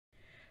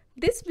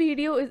This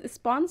video is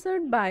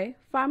sponsored by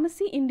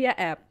Pharmacy India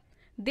app.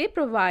 They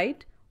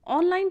provide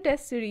online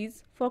test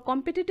series for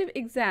competitive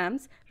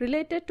exams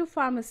related to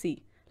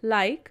pharmacy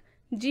like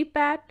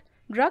Gpat,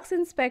 Drugs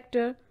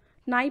Inspector,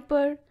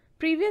 Sniper,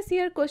 previous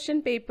year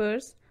question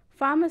papers,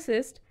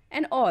 pharmacist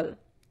and all.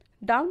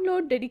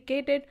 Download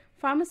dedicated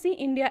Pharmacy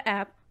India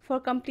app for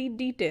complete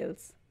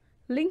details.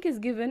 Link is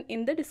given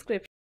in the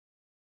description.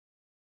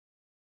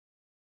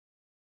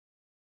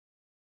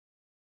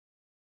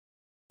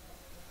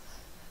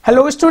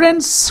 Hello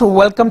students,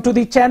 welcome to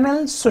the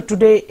channel. So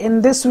today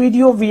in this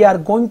video we are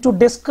going to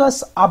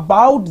discuss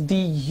about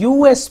the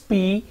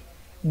USP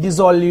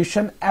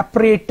dissolution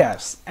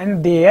apparatus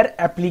and their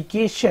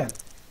application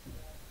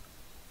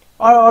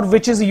or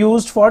which is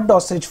used for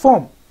dosage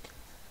form.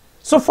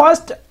 So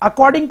first,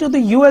 according to the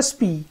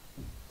USP,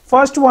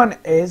 first one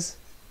is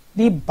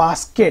the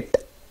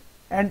basket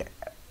and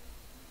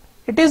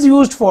it is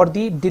used for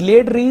the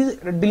delayed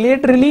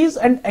release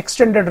and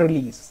extended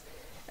release.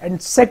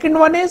 And second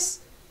one is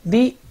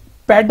the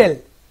pedal.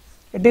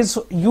 It is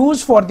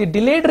used for the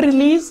delayed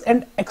release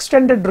and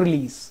extended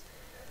release.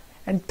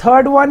 And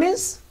third one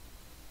is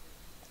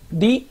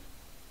the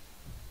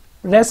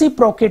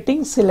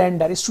reciprocating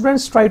cylinder.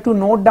 Students, try to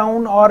note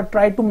down or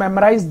try to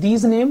memorize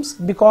these names,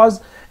 because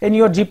in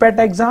your Gpat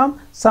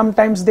exam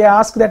sometimes they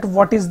ask that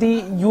what is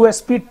the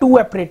USP2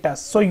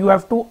 apparatus, so you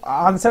have to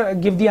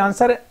give the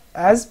answer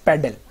as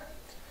pedal.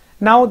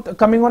 Now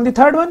coming on the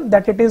third one,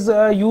 that it is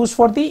used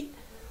for the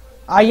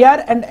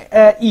IR and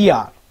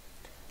ER.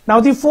 Now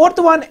the fourth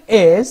one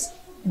is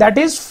that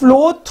is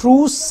flow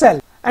through cell,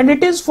 and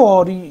it is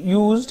for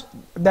used,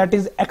 that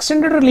is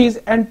extended release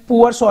and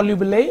poor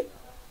soluble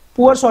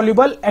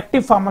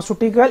active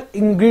pharmaceutical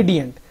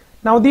ingredient.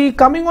 Now the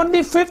coming on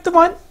the fifth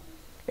one,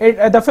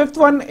 the fifth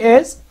one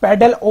is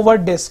pedal over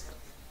disc,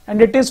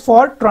 and it is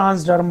for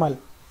transdermal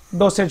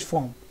dosage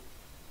form.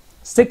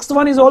 Sixth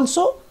one is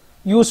also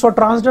used for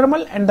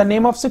transdermal, and the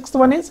name of sixth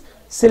one is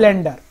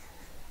cylinder.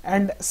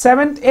 And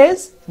seventh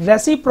is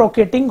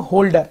reciprocating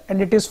holder,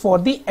 and it is for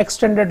the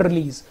extended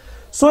release.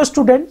 So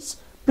students,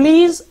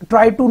 please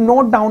try to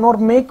note down or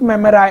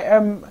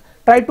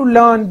try to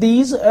learn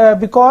these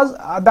because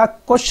the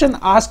question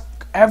asked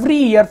every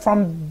year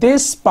from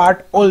this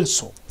part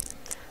also.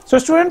 So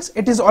students,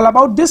 it is all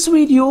about this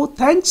video.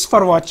 Thanks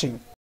for watching.